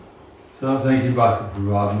So thank you, Bhakti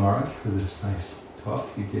Prabhupada Maharaj, for this nice talk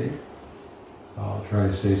you gave. So I'll try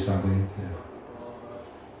to say something there.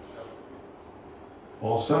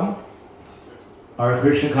 Also, our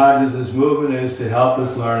Krishna consciousness movement is to help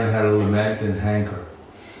us learn how to lament and hanker.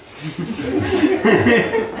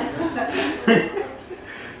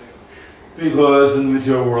 Because in the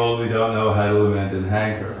material world we don't know how to lament and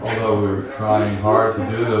hanker. Although we're trying hard to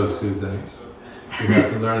do those two things, we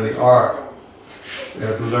have to learn the art. We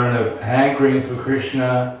have to learn of hankering for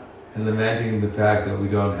Krishna and lamenting the fact that we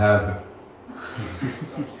don't have him.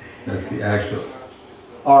 That's the actual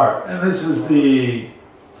art. And this is the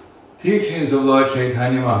teachings of Lord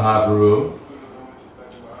Chaitanya Mahaprabhu,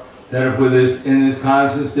 that if we're in this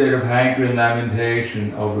constant state of hankering and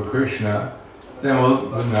lamentation over Krishna, then we'll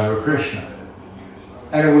remember Krishna.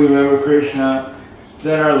 And if we remember Krishna,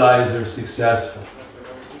 then our lives are successful.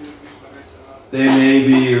 They may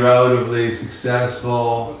be relatively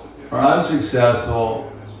successful or unsuccessful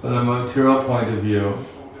from a material point of view,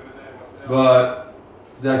 but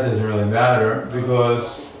that doesn't really matter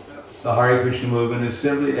because the Hare Krishna movement is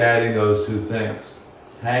simply adding those two things,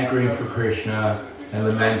 hankering for Krishna and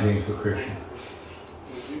lamenting for Krishna.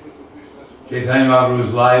 Chaitanya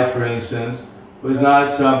Mahaprabhu's life, for instance, was not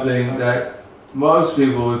something that most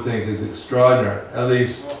people would think is extraordinary. At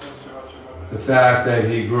least the fact that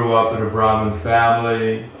he grew up in a Brahmin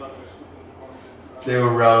family, they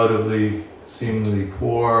were relatively, seemingly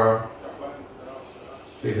poor.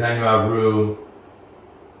 Chaitanya Mahaprabhu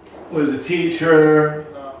was a teacher.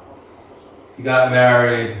 He got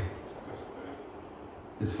married.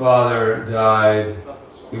 His father died.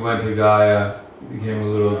 He went to Gaya. He became a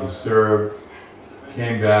little disturbed.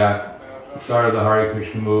 Came back. Started the Hare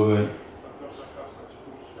Krishna movement.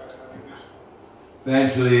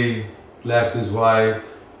 Eventually left his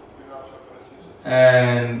wife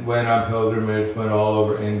and went on pilgrimage, went all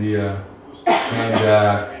over India, came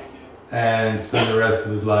back and spent the rest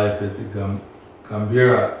of his life at the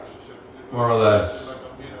Gambhira, more or less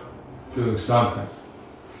doing something.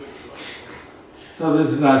 So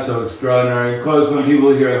this is not so extraordinary. Of course, when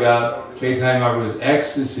people hear about Chaitanya Mahaprabhu's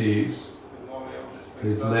ecstasies,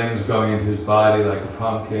 his limbs going into his body like a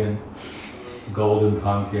pumpkin, a golden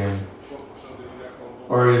pumpkin,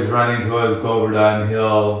 or he's running towards Govardhan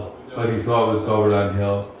Hill, what he thought was Govardhan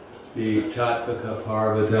Hill, the Chatpaka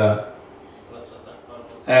Parvata,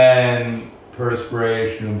 and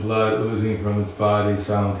perspiration and blood oozing from his body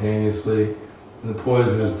simultaneously, and the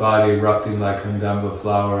poison in his body erupting like Kandamba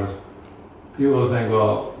flowers. People think,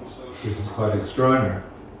 well, this is quite extraordinary.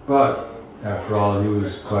 But, after all, he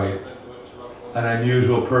was quite an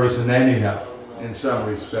unusual person anyhow, in some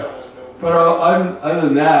respects. But other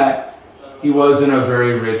than that, he wasn't a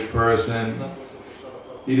very rich person.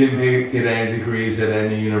 He didn't get any degrees at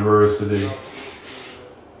any university.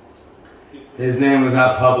 His name was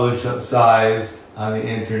not publicized on the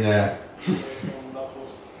internet.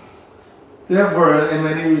 Therefore, in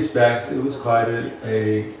many respects, it was quite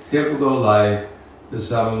a typical life for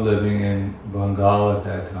someone living in Bengal at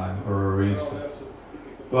that time, or Orissa.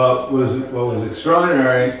 But what was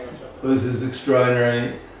extraordinary was his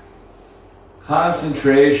extraordinary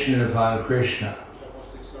concentration upon Krishna.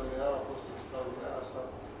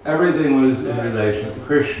 Everything was in relation to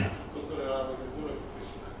Krishna.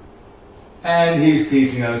 And he's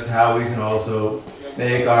teaching us how we can also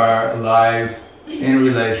make our lives in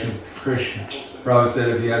relation to Krishna. Prabhupada said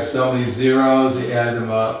if you have so many zeros, you add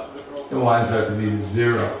them up, it winds up to be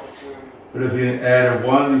zero. But if you add a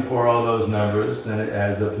 1 before all those numbers, then it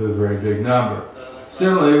adds up to a very big number.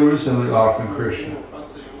 Similarly, we're simply offering Krishna.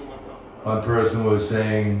 One person was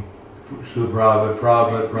saying, Prabhupada,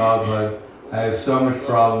 Prabhupada, I have so much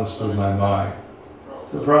problems with my mind.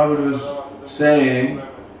 So Prabhupada was saying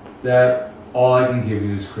that all I can give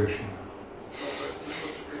you is Krishna.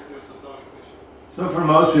 So for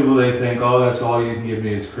most people they think, oh, that's all you can give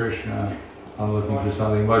me is Krishna. I'm looking for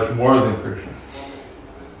something much more than Krishna.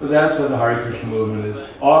 But that's what the Hare Krishna movement is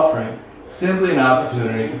offering, simply an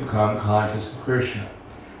opportunity to become conscious of Krishna.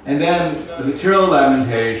 And then the material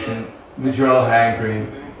lamentation, material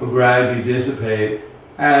hankering will gradually dissipate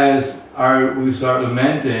as we start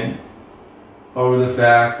lamenting over the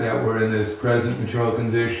fact that we're in this present material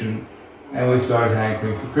condition and we start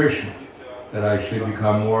hankering for Krishna, that I should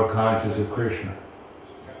become more conscious of Krishna.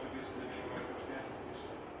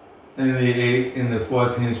 In the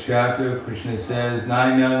 14th chapter, Krishna says,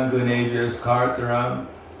 Nanyam gunevyas kartaram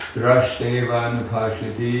drashteva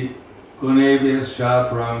nupashati gunevyas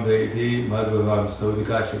chaparam vedi madhvavam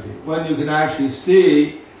sodikashati. When you can actually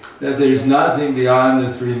see that there's nothing beyond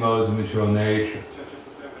the three modes of material nature,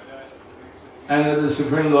 and that the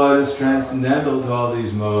Supreme Lord is transcendental to all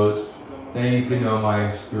these modes, then you can know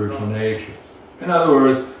my spiritual nature. In other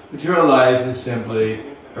words, material life is simply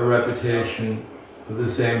a repetition of the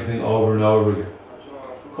same thing over and over again.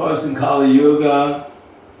 Of course, in Kali Yuga,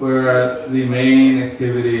 where the main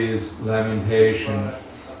activity is lamentation,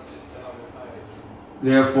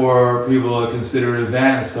 therefore people are considered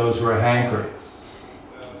advanced, those who are hankering.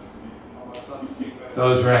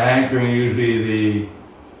 Those who are hankering, usually the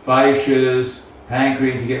Vaishyas,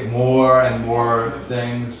 hankering to get more and more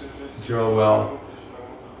things, material wealth.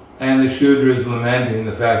 And the Shudras lamenting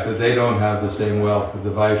the fact that they don't have the same wealth that the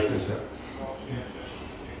Vaishyas have.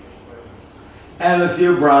 And the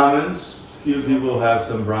few Brahmins, few people have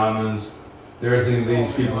some Brahmins, they're thinking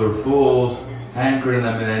these people are fools, hankering,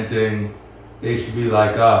 lamenting, they should be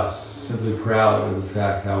like us, simply proud of the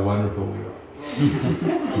fact how wonderful we are.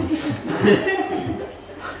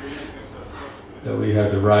 That we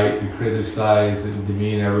have the right to criticize and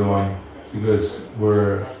demean everyone because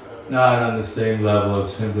we're not on the same level of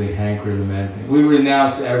simply hankering, lamenting. We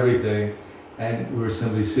renounce everything and we're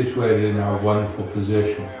simply situated in our wonderful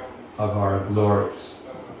position of our glories.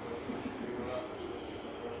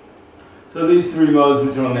 So these three modes of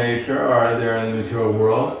material nature are there in the material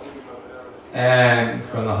world, and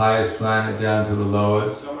from the highest planet down to the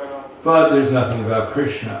lowest. But there's nothing about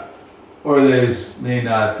Krishna, or may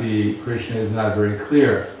not be, Krishna is not very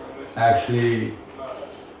clear. Actually,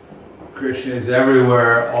 Krishna is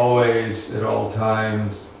everywhere, always, at all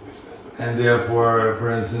times, and therefore, for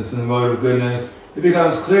instance, in the mode of goodness, it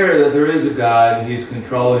becomes clear that there is a God and He's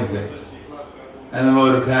controlling things. And the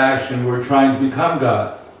mode of passion, we're trying to become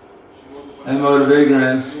God. And the mode of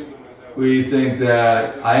ignorance, we think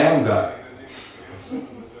that I am God.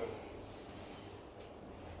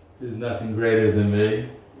 There's nothing greater than me.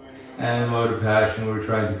 And in the mode of passion, we're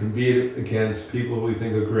trying to compete against people we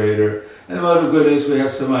think are greater. And in the mode of goodness, we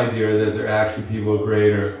have some idea that there are actually people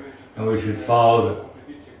greater, and we should follow them.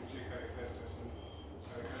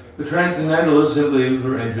 The Transcendentalists simply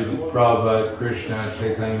were introduced, Prabhupada, Krishna,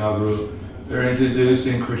 Chaitanya Mahaprabhu, they're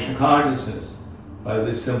introducing Krishna consciousness by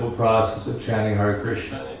this simple process of chanting Hare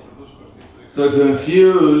Krishna. So to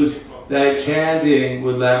infuse that chanting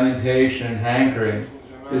with lamentation and hankering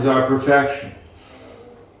is our perfection.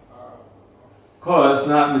 Of course,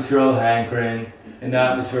 not material hankering and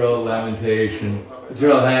not material lamentation.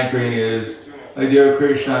 Material hankering is, my dear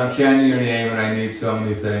Krishna, I'm chanting your name and I need so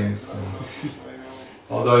many things. And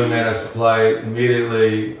although you may not supply it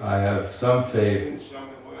immediately, I have some faith.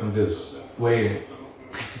 I'm just waiting.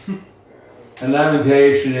 And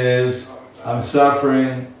lamentation is, I'm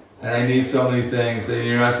suffering and I need so many things and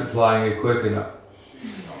you're not supplying it quick enough.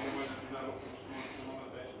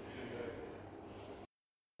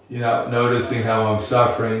 You're not noticing how I'm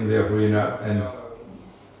suffering, therefore you're not, and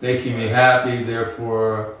making me happy,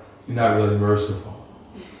 therefore you're not really merciful.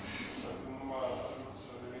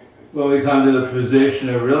 When we come to the position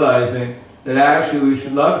of realizing that actually we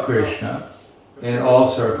should love Krishna in all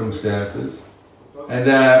circumstances, and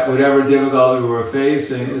that whatever difficulty we're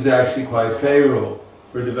facing is actually quite favorable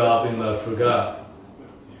for developing love for God.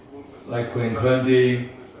 Like Queen Kunti,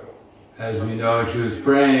 as we know, she was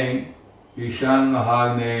praying, Ishan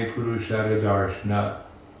Mahagne Purushara Darshana,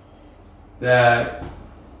 that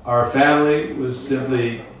our family was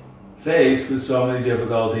simply faced with so many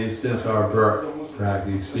difficulties since our birth,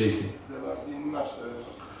 practically speaking.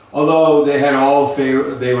 Although they had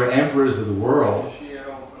they were emperors of the world,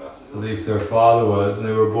 at least their father was, and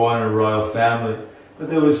they were born in a royal family, but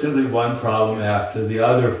there was simply one problem after the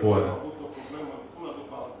other for them.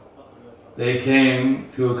 They came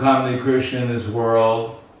to accompany Krishna in this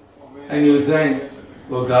world, and you think,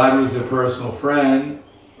 well, God was their personal friend,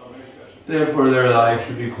 therefore their life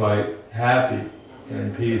should be quite happy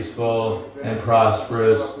and peaceful and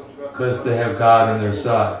prosperous because they have God on their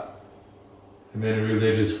side. In many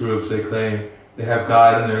religious groups they claim they have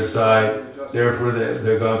God on their side, therefore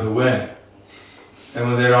they're going to win. And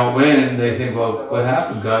when they don't win, they think, well, what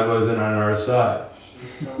happened? God wasn't on our side.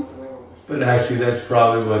 But actually that's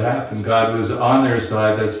probably what happened. God was on their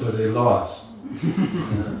side, that's what they lost.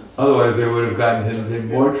 Otherwise they would have gotten into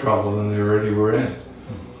more trouble than they already were in.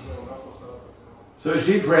 So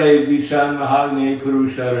she prayed, Vishan Mahagni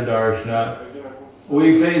Purushara Darshana.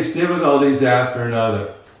 We faced difficulties after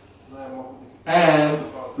another. And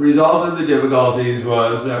the result of the difficulties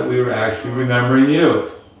was that we were actually remembering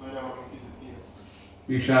you.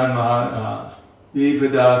 Vishan Mahagni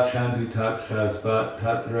Vipadak Shantu Takshasvat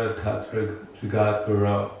Tatra Tatra Jagat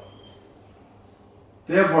Guru.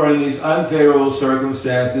 Therefore, in these unfavorable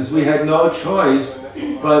circumstances, we had no choice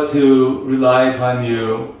but to rely upon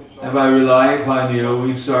you. And by relying upon you,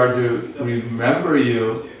 we started to remember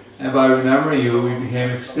you. And by remembering you, we became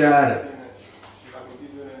ecstatic.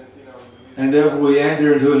 And therefore we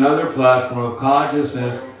enter into another platform of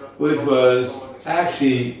consciousness which was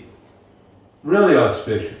actually really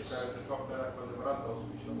auspicious.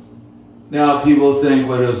 Now people think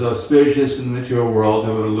what is auspicious in the material world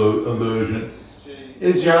of illusion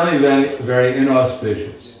is generally very, very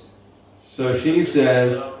inauspicious. So she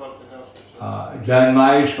says,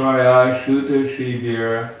 Janmaishvarya Shuta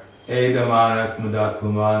Shivir Edamanak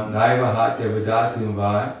Mudakuman Naivahatya Vidatum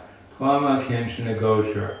Vai Twama Kinshana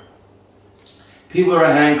Gochar. People are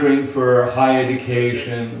hankering for high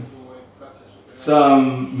education,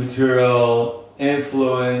 some material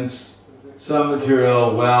influence, some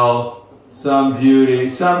material wealth, some beauty,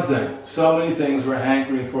 something. So many things we're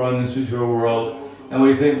hankering for in this material world, and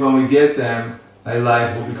we think when we get them, my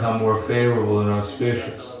life will become more favorable and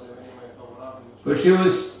auspicious. But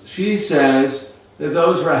she says that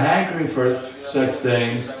those who are hankering for such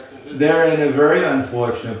things, they're in a very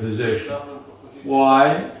unfortunate position.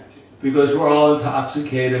 Why? Because we're all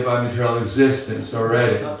intoxicated by material existence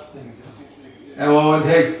already. And when one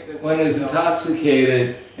is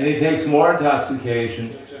intoxicated, and he takes more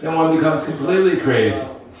intoxication, then one becomes completely crazy.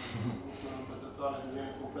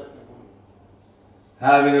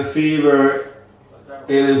 Having a fever,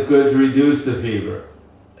 it is good to reduce the fever.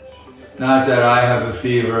 Not that I have a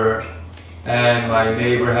fever and my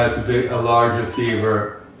neighbor has a larger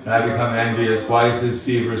fever and I become envious. Why is his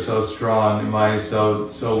fever so strong and mine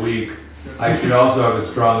so weak? I should also have a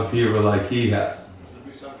strong fever like he has.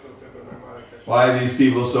 Why are these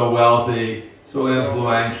people so wealthy, so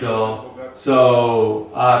influential, so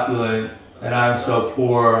opulent, and I'm so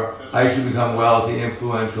poor? I should become wealthy,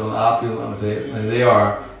 influential, and opulent than they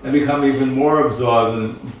are, and become even more absorbed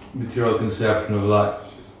in the material conception of life.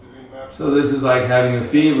 So this is like having a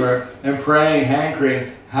fever and praying,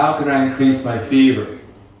 hankering, how can I increase my fever?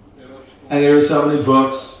 And there are so many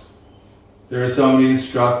books, there are so many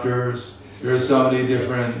instructors, there are so many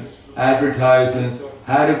different advertisements,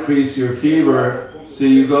 how to increase your fever, so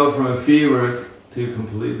you go from a fever to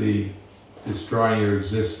completely destroying your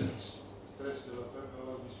existence.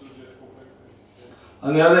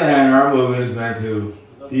 On the other hand, our movement is meant to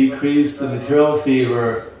decrease the material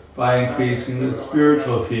fever by increasing the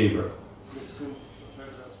spiritual fever.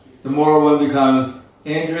 The more one becomes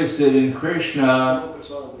interested in Krishna,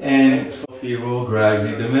 and fever will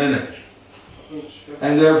gradually diminish.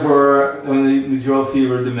 And therefore, when the material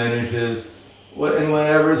fever diminishes, in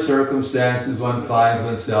whatever circumstances one finds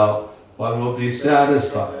oneself, one will be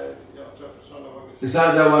satisfied. It's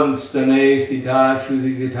not that one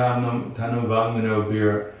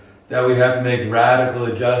that we have to make radical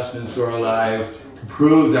adjustments to our lives to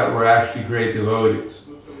prove that we're actually great devotees.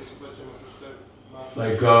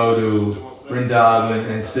 Like go to Vrindavan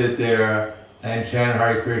and sit there and chant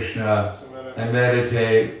Hare Krishna and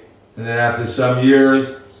meditate, and then after some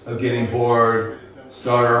years of getting bored,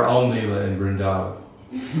 start our own Leela in Vrindavan.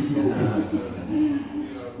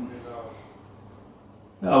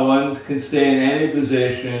 No, one can stay in any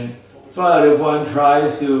position, but if one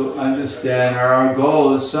tries to understand our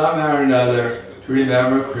goal is somehow or another to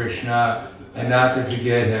remember Krishna and not to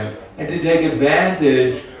forget Him, and to take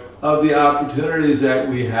advantage of the opportunities that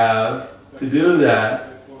we have to do that,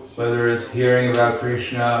 whether it's hearing about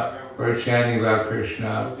Krishna or chanting about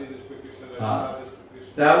Krishna,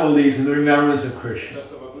 that will lead to the remembrance of Krishna,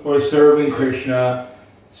 or serving Krishna,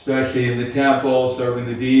 especially in the temple, serving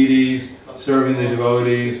the deities, serving the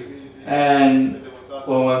devotees, and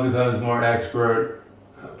when one becomes more expert,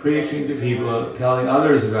 preaching to people, telling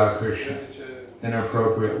others about Krishna in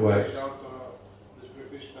appropriate ways.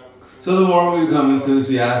 So the more we become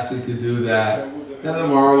enthusiastic to do that, then the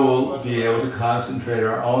more we'll be able to concentrate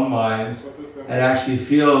our own minds and actually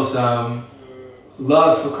feel some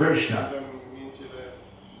love for Krishna.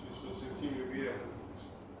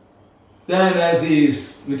 Then as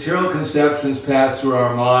these material conceptions pass through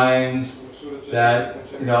our minds, that,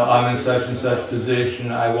 I'm in such and such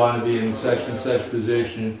position, I want to be in such and such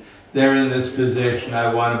position, they're in this position,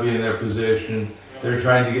 I want to be in their position, they're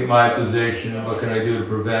trying to get my position, what can I do to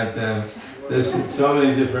prevent them? There's so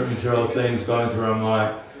many different material things going through our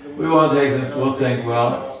mind. We won't take them, we'll think,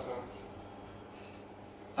 well,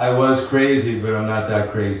 I was crazy, but I'm not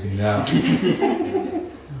that crazy now.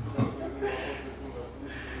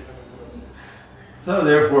 So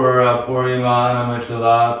therefore, Purimana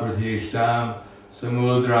Machala Pratishtam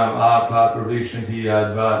Samudram Apa Pravishanti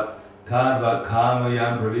Advat Tadvat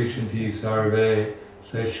Kamayam Pravishanti Sarve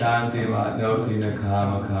Sashanti Matnoti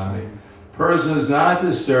Nakama Kami. Person is not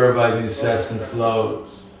disturbed by the incessant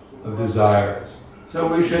flows of desires. So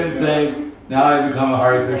we shouldn't think, now I become a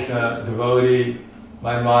Hare Krishna devotee,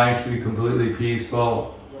 my mind should be completely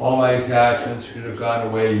peaceful. all my attachments should have gone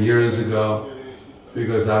away years ago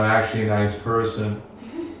because I'm actually a nice person.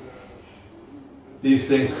 These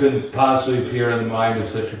things couldn't possibly appear in the mind of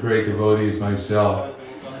such a great devotee as myself.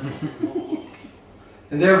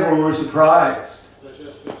 And therefore we're surprised.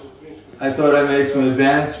 I thought I made some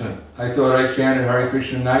advancement. I thought I chanted Hare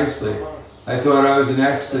Krishna nicely. I thought I was in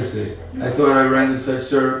ecstasy. I thought I rendered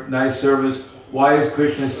such nice service. Why is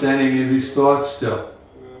Krishna sending me these thoughts still?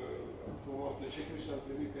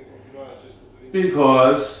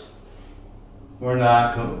 Because we're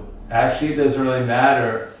not, actually it doesn't really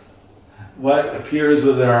matter what appears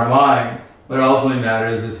within our mind. What ultimately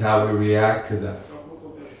matters is how we react to them.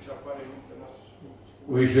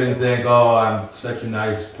 We shouldn't think, oh, I'm such a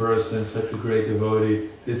nice person, such a great devotee,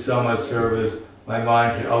 did so much service. My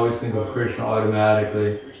mind should always think of Krishna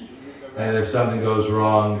automatically. And if something goes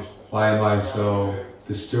wrong, why am I so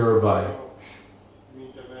disturbed by it?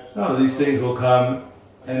 No, these things will come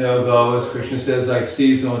and they'll go, as Krishna says, like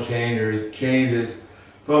seasonal changes.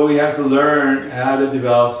 But we have to learn how to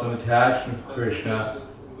develop some attachment for Krishna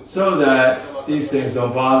so that these things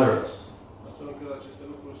don't bother us.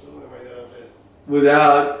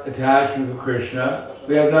 Without attachment for Krishna,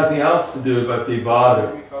 we have nothing else to do but be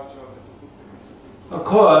bothered. Of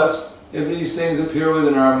course, if these things appear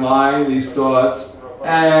within our mind, these thoughts,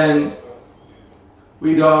 and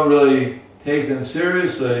we don't really take them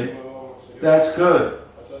seriously, that's good.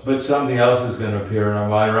 But something else is going to appear in our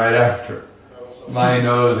mind right after. Mind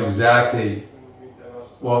knows exactly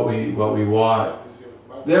what we want.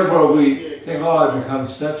 Therefore, we think, oh, I've become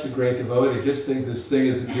such a great devotee. Just think this thing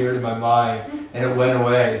has appeared in my mind and it went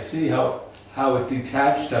away. See how it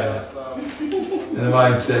detached I am. And the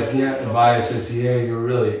mind says, yeah, and Maya says, yeah, you're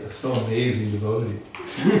really a so amazing devotee.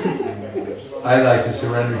 I'd like to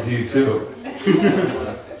surrender to you too.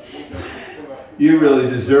 You really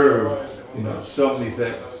deserve, so many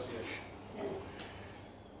things.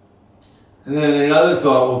 And then another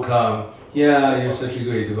thought will come, yeah, you're such a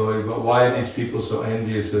great devotee, but why are these people so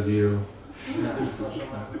envious of you?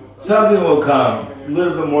 Something will come, a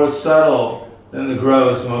little bit more subtle than the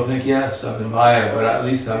gross, and we'll think, yes, I'm in Maya, but at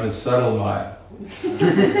least I'm in subtle Maya.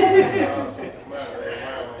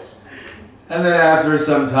 And then after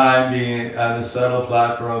some time being on the subtle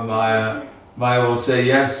platform of Maya, Maya will say,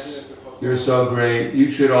 yes, you're so great, you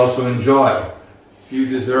should also enjoy. You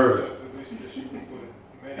deserve it.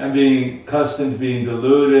 And being accustomed to being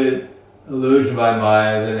deluded, illusioned by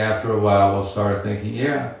Maya, then after a while we'll start thinking,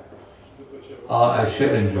 yeah, I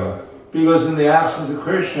should enjoy. Because in the absence of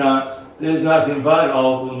Krishna, there's nothing but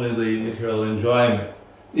ultimately material enjoyment.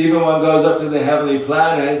 Even one goes up to the heavenly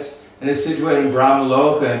planets and is situated in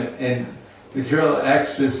Brahmaloka in material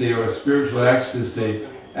ecstasy or spiritual ecstasy,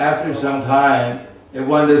 after some time, if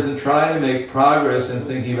one doesn't try to make progress in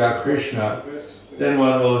thinking about Krishna, then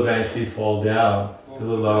one will eventually fall down to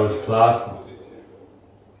the lowest platform.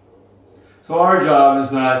 So our job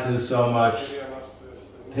is not to so much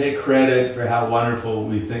take credit for how wonderful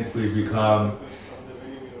we think we've become,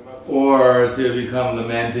 or to become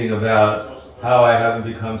lamenting about how I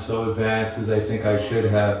haven't become so advanced as I think I should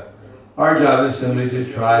have. Our job is simply to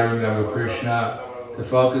try to remember Krishna, to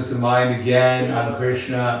focus the mind again on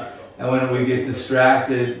Krishna, and when we get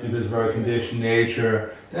distracted because of our conditioned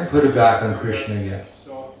nature, then put it back on Krishna again.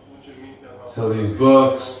 So these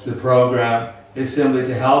books, the program, is simply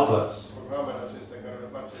to help us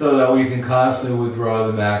so that we can constantly withdraw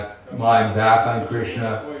the mind back on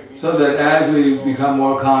Krishna, so that as we become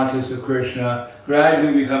more conscious of Krishna,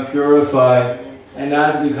 gradually become purified and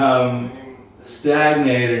not become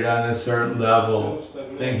stagnated on a certain level,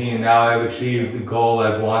 thinking now I've achieved the goal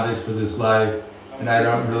I've wanted for this life and I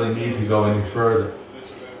don't really need to go any further.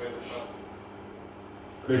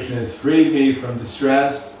 Krishna has freed me from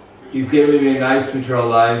distress. He's given me a nice material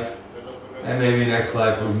life, and maybe next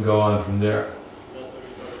life we can go on from there.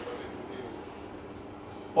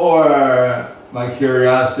 Or my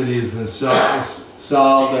curiosity has been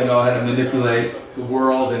solved. I know how to manipulate the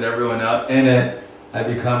world and everyone out in it. I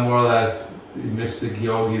become more or less the mystic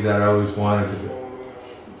yogi that I always wanted to be.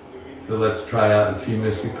 So let's try out a few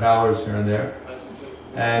mystic powers here and there.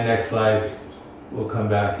 And next life we'll come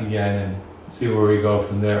back again and see where we go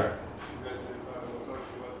from there.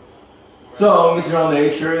 So material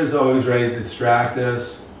nature is always ready to distract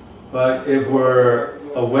us, but if we're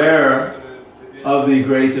aware of the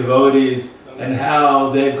great devotees and how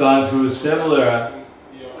they've gone through similar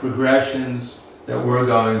progressions that we're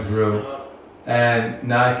going through, and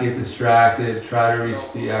not get distracted, try to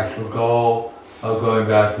reach the actual goal of going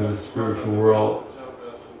back to the spiritual world,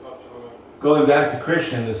 going back to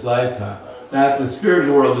Krishna in this lifetime. Now the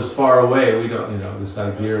spiritual world is far away, we don't, this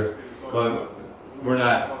idea of going.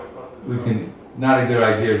 not a good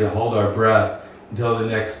idea to hold our breath until the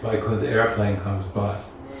next Vaikuntha airplane comes by.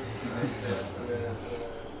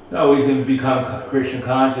 No, we can become Krishna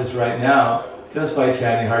conscious right now just by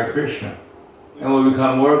chanting Hare Krishna. And we'll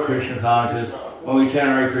become more Krishna conscious when we chant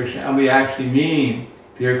Hare Krishna and we actually mean,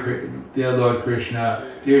 dear Lord Krishna,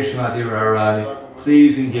 dear Srimati Radharani,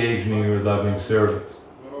 please engage me in your loving service.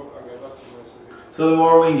 So the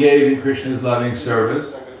more we engage in Krishna's loving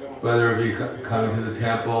service, whether it be coming to the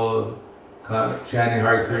temple, chanting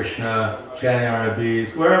Hare Krishna, chanting our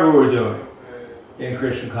beads, wherever we're doing in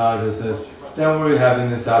Krishna consciousness, then we're having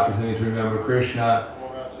this opportunity to remember Krishna.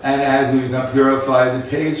 And as we become purified, the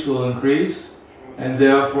taste will increase, and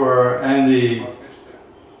therefore, and the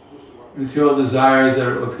material desires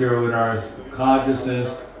that appear in our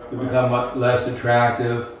consciousness will become less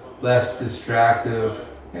attractive, less distractive,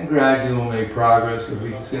 and gradually we'll make progress if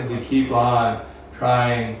we simply keep on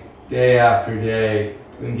trying day after day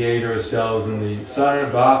to engage ourselves in the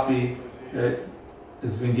sadhana bhakti that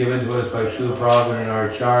has been given to us by Srila Prabhupada and our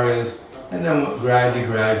acharyas, and then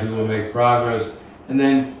gradually we'll make progress. And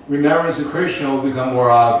then remembrance of Krishna will become more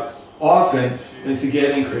often than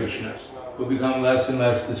forgetting Krishna. We'll become less and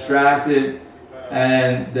less distracted,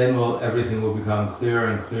 and then everything will become clearer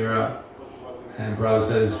and clearer. And Prabhupada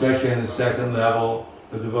said, especially in the second level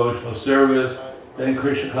of devotional service, then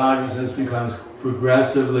Krishna consciousness becomes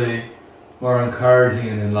progressively more encouraging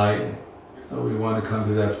and enlightening. So we want to come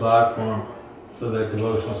to that platform so that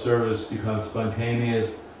devotional service becomes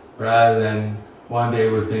spontaneous, rather than one day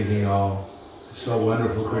we're thinking, oh, it's so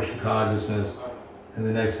wonderful, Krishna consciousness, and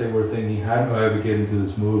the next day we're thinking, how do I ever get into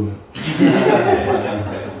this movement?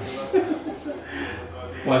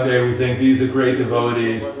 One day we think, these are great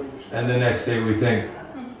devotees, and the next day we think,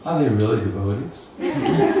 are they really devotees?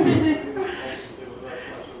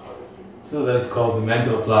 So that's called the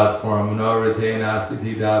mental platform,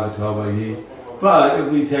 but if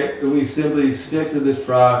we simply stick to this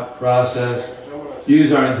process,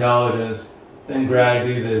 use our intelligence, then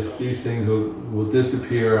gradually these things will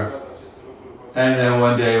disappear, and then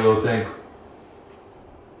one day we'll think,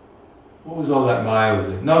 what was all that Maya was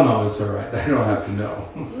in? No, it's all right. I don't have to know.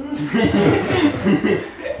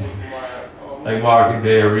 Like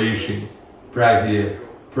Markandeya Rishi, practically a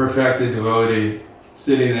perfected devotee,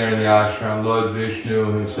 sitting there in the ashram, Lord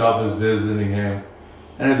Vishnu himself is visiting him.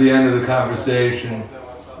 And at the end of the conversation,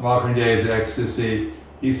 Markandeya's ecstasy,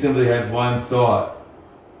 he simply had one thought.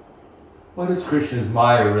 What is Krishna's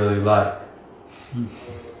Maya really like?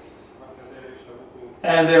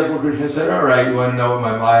 And therefore Krishna said, all right, you want to know what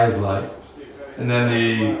my Maya is like? And then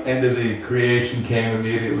the end of the creation came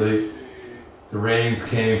immediately. The rains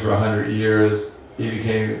came for 100 years. He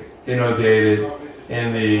became inundated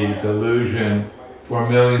in the delusion for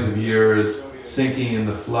millions of years, sinking in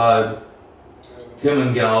the flood.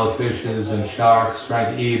 Timangala fishes and sharks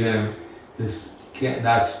trying to eat him.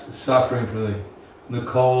 Not suffering from the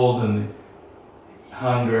cold and the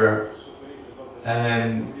hunger. And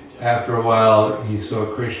then after a while, he saw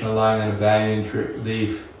Krishna lying on a banyan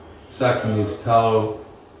leaf, sucking his toe,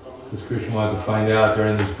 because Krishna wanted to find out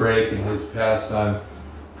during this break in his pastime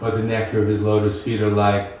what the nectar of his lotus feet are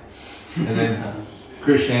like. And then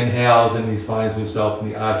Krishna inhales and he finds himself in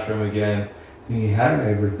the ashram again,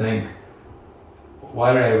 thinking,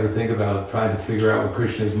 why did I ever think about trying to figure out what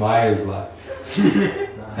Krishna's Maya is like?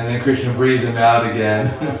 And then Krishna breathed him out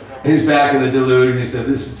again. He's back in the delusion. He said,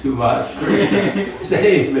 this is too much.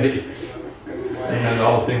 Save me. And then the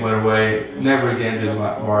whole thing went away. Never again did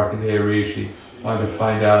Markandeya Rishi want to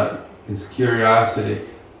find out. His curiosity,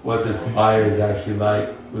 what this Maya is actually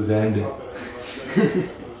like, was ended.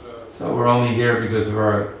 So we're only here because of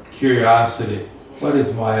our curiosity. What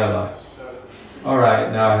is Maya like? All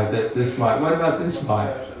right, now I have this Maya. What about this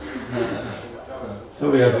Maya? So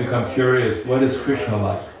we have to become curious. What is Krishna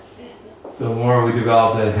like? So the more we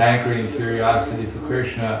develop that hankering and curiosity for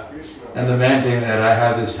Krishna, and lamenting that I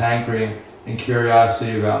have this hankering and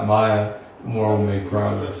curiosity about Maya, the more we'll make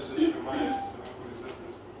progress.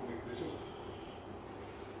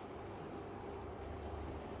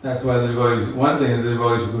 That's why the devotees, one thing is the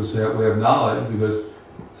devotees because we have knowledge, because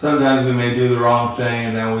sometimes we may do the wrong thing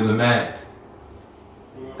and then we lament.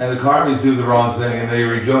 And the karmis do the wrong thing and they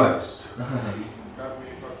rejoice.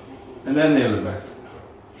 And then they lament.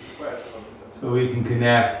 So we can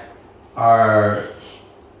connect our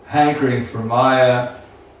hankering for Maya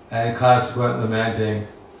and consequent lamenting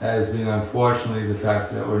as being unfortunately the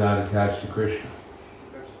fact that we're not attached to Krishna.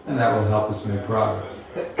 And that will help us make progress.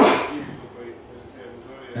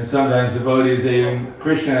 And sometimes devotees, the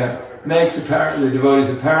devotees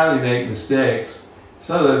apparently make mistakes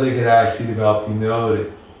so that they could actually develop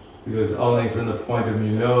humility. because only from the point of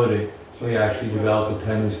humility we actually develop a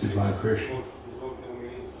tendency upon Krishna.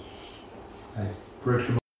 Like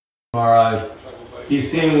Parikshit Maharaj, he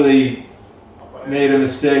seemingly made a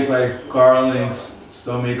mistake by garlanding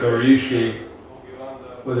Stomika Rishi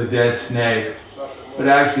with a dead snake, but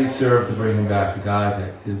actually it served to bring him back to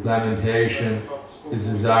Godhead. His lamentation, his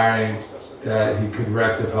desiring that he could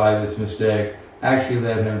rectify this mistake, actually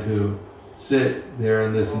led him to sit there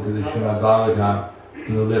and listen to the Srimad Bhagavatam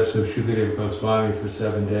from the lips of Shukadeva Goswami for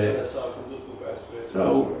 7 days.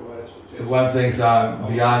 So, if one thinks I'm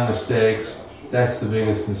beyond mistakes, that's the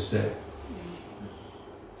biggest mistake.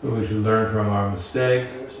 So we should learn from our mistakes,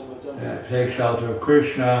 take shelter of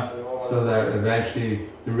Krishna, so that eventually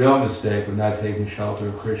the real mistake of not taking shelter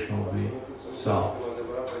of Krishna will be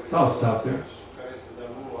solved. So I'll stop there.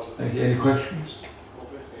 Thank you. Any questions?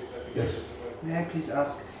 Yes. May I please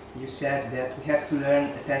ask, you said that we have to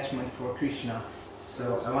learn attachment for Krishna.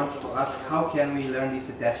 So I wanted to ask, how can we learn this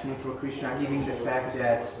attachment for Krishna, given the fact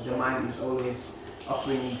that the mind is always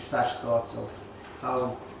offering such thoughts of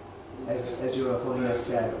how, as your Holiness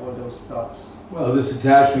said, all those thoughts? Well, this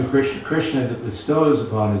attachment Krishna bestows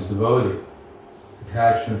upon his devotee,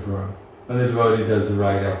 attachment for him, when the devotee does the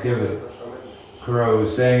right activity. Kura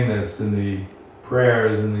was saying this in the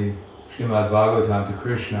prayers in the Srimad Bhagavatam to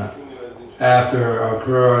Krishna. After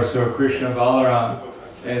Kura saw Krishna Balaram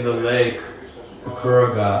in the lake, the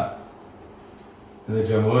Kuraga, in the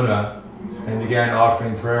Jamuna, and began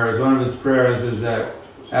offering prayers. One of his prayers is that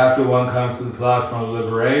after one comes to the platform of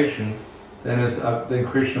liberation, then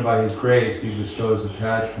Krishna, by his grace, he bestows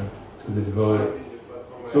attachment to the devotee.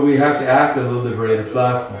 So we have to act on the liberated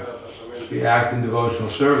platform. We act in devotional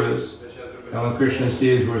service, and when Krishna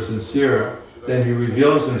sees we're sincere, then he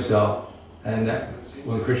reveals himself, and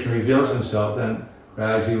when Krishna reveals himself, then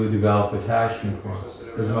gradually we develop attachment for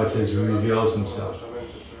him, as much as he reveals himself.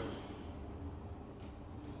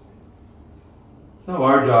 So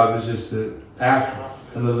our job is just to act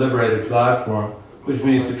on the liberated platform, which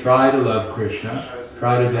means to try to love Krishna,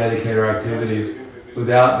 try to dedicate our activities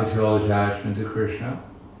without material attachment to Krishna,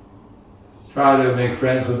 try to make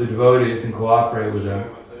friends with the devotees and cooperate with them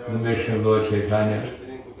in the mission of Lord Chaitanya,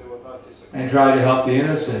 and try to help the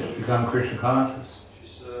innocent become Krishna conscious,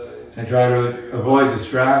 and try to avoid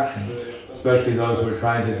distraction, especially those who are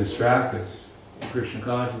trying to distract us from Krishna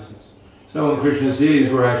consciousness. So when Krishna sees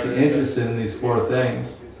we're actually interested in these four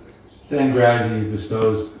things, then gradually he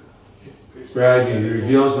reveals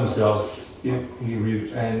himself,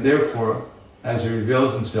 and therefore, as he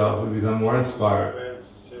reveals himself, we become more inspired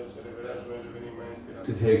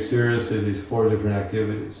to take seriously these four different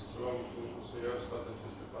activities.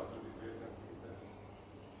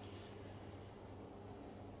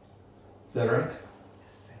 Is that right?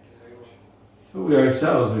 So we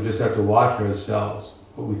ourselves, we just have to watch ourselves,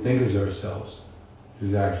 what we think is ourselves,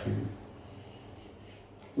 which is actually,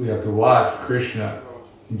 we have to watch Krishna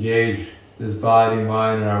engage this body,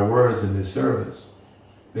 mind, and our words in his service.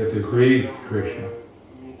 We have to agree to Krishna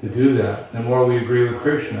to do that. The more we agree with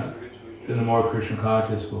Krishna, then the more Krishna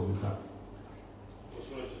conscious we'll become.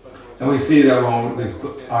 And we see that when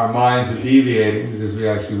our minds are deviating, because we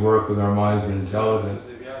actually work with our minds and intelligence,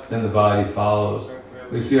 then the body follows.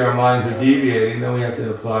 We see our minds are deviating, then we have to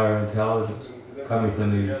apply our intelligence, coming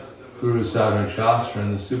from the Guru, Sadhana, and Shastra,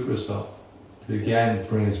 and the Super Soul, to again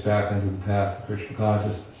bring us back into the path of Krishna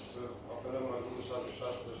consciousness.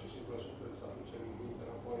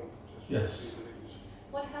 Yes?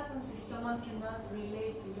 What happens if someone cannot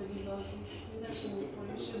relate to the devotees? You mentioned before,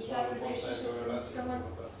 you should have relationships, and if someone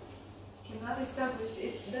cannot establish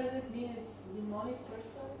it, does it mean it's a demonic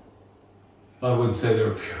person? I wouldn't say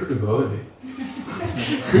they're a pure devotee.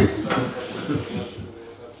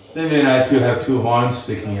 They may not have two horns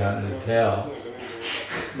sticking out in their tail,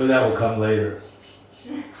 but that will come later.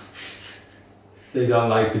 They don't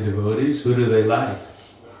like the devotees. Who do they like?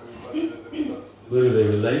 Who do they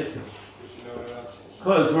relate to?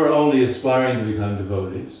 Because we're only aspiring to become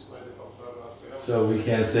devotees. So we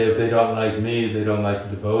can't say if they don't like me, they don't like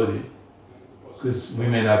the devotee. Because we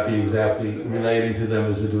may not be exactly relating to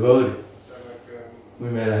them as a devotee. We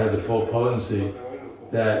may not have the full potency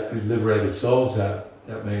that the liberated souls have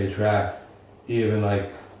that may attract even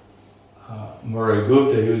like Murray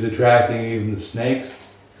Gupta. He was attracting even the snakes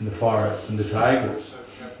in the forest and the tigers.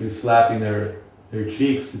 He was slapping their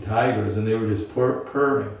cheeks, the tigers, and they were just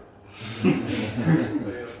purring.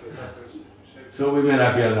 So we may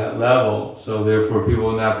not be on that level, so therefore people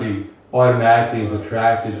will not be automatically as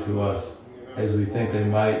attracted to us as we think they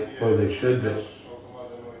might or they should be.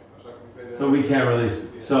 So we can't really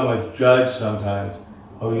so much judge sometimes,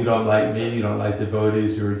 oh, you don't like me, you don't like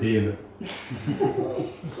devotees, you're a demon.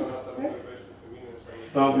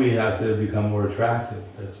 But we have to become more attractive,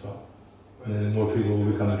 that's all. And then more people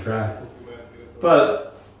will become attractive.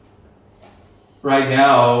 But right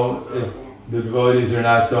now, if the devotees are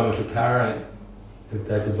not so much apparent, if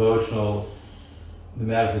that the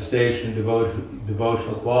manifestation,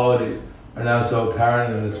 devotional qualities are now so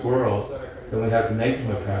apparent in this world, then we have to make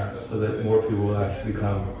them apparent so that more people will actually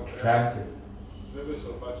become attracted.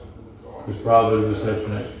 Because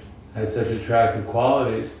Prabhupada had such attractive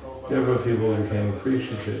qualities, therefore people became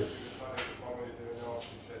appreciative.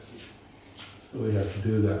 So we have to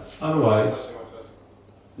do that. Otherwise,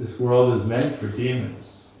 this world is meant for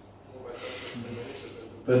demons,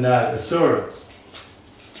 but not asuras.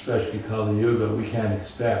 Especially Kali Yuga, we can't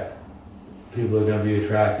expect people are going to be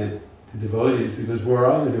attracted to devotees, because where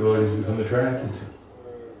are the devotees become attracted to?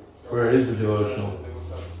 Where is the devotional?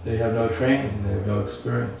 They have no training, they have no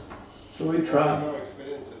experience. So we try.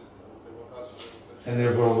 And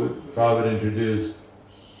therefore Prabhupada introduced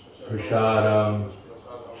prasadam,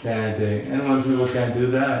 chanting, and when people can't do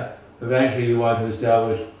that, eventually you want to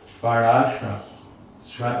establish varnashram,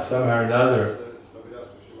 somehow or another,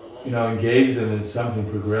 engage them in something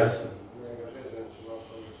progressive.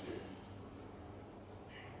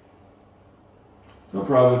 So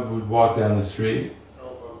Prabhupada would walk down the street,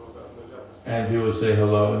 and people would say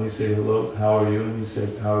hello, and he'd say, hello, how are you? And he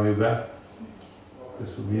said, how are you back?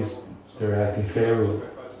 Because at least they're acting favorably.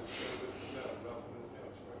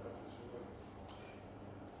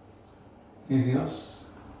 Anything else?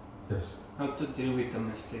 Yes. How to deal with the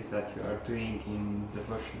mistakes that you are doing in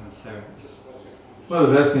devotional service? Well,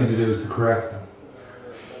 the best thing to do is to correct them.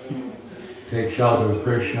 Take shelter of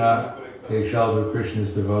Krishna, take shelter of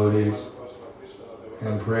Krishna's devotees,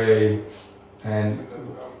 and pray and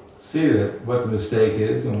see that what the mistake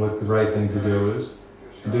is and what the right thing to do is,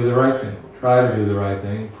 and do the right thing. Try to do the right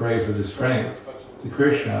thing. Pray for the strength to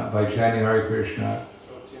Krishna by chanting Hare Krishna,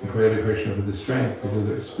 and pray to Krishna for the strength, to do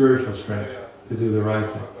the spiritual strength, to do the right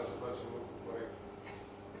thing.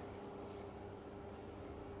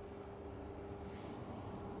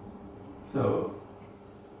 So,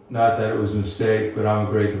 not that it was a mistake, but I'm a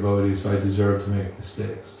great devotee, so I deserve to make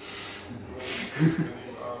mistakes.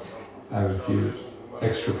 I have a few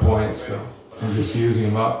extra points, so I'm just using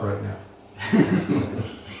them up right now.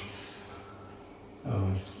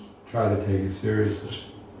 Try to take it seriously.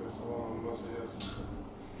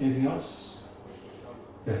 Anything else?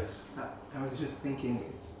 Yes. I was just thinking,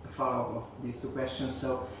 it's a follow-up of these two questions.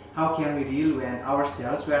 So, how can we deal when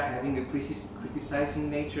ourselves we are having a criticizing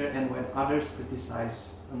nature, and when others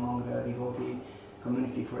criticize among the devotee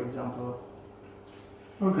community, for example?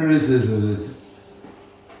 Well, criticism is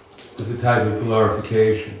a type of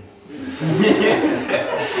glorification.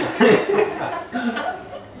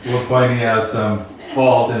 We're pointing out some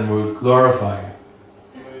fault and we're glorifying it.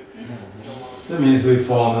 So that means we've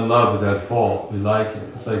fallen in love with that fault. We like it.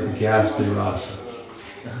 It's like the ghastly rasa.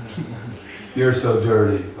 You're so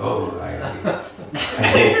dirty. Oh, I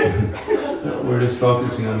hate you. So we're just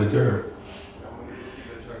focusing on the dirt.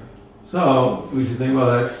 So we should think, well,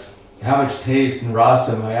 that's how much taste and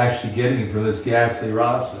rasa am I actually getting from this ghastly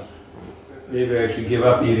rasa? Maybe I should give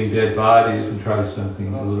up eating dead bodies and try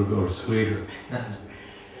something a little bit more sweeter.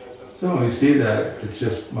 So when we see that, it's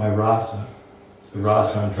just my rasa. It's the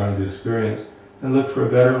rasa I'm trying to experience, and look for a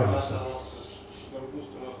better rasa.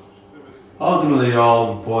 Ultimately, it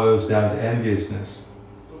all boils down to enviousness.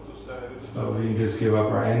 So we can just give up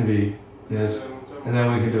our enviness, and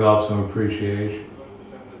then we can develop some appreciation.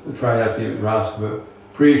 So try out the rasa of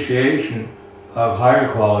appreciation of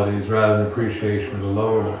higher qualities rather than appreciation of the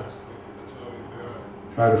lower ones.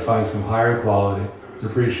 Try to find some higher quality,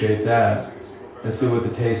 appreciate that, and see what the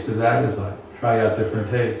taste of that is like. Try out different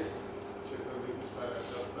tastes.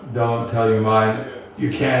 Don't tell your mind,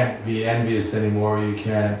 you can't be envious anymore, you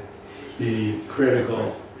can't be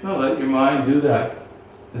critical. No, let your mind do that.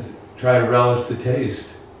 Let's try to relish the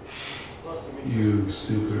taste. You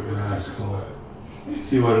stupid rascal.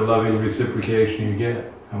 See what a loving reciprocation you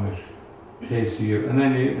get, how much taste you get. And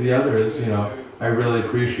then the other is, I really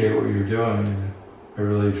appreciate what you're doing. And I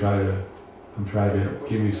really I'm trying to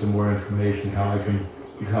give you some more information how I can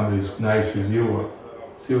become as nice as you are.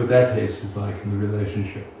 See what that taste is like in the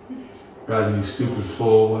relationship. Rather than you stupid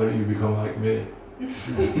fool, why don't you become like me?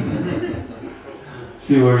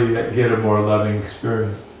 See where you get a more loving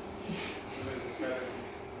experience.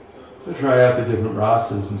 So try out the different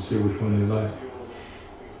rasas and see which one you like.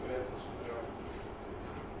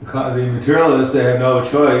 The materialists, they have no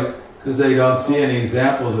choice because they don't see any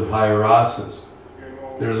examples of higher rasas.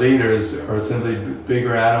 Their leaders are simply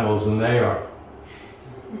bigger animals than they are.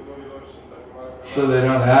 So they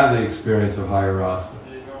don't have the experience of higher rasa.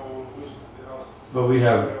 But we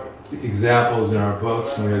have the examples in our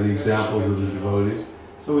books, and we have the examples of the devotees.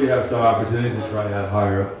 So we have some opportunity to try out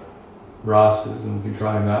higher rasas, and we can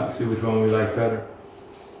try them out and see which one we like better.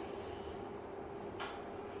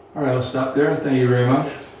 All right, I'll stop there. Thank you very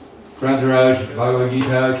much. Grantaraj Bhagavad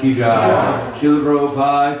Gita ki jai. Srila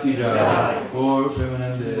Prabhupada ki jai. Gaur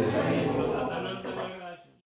Premanande.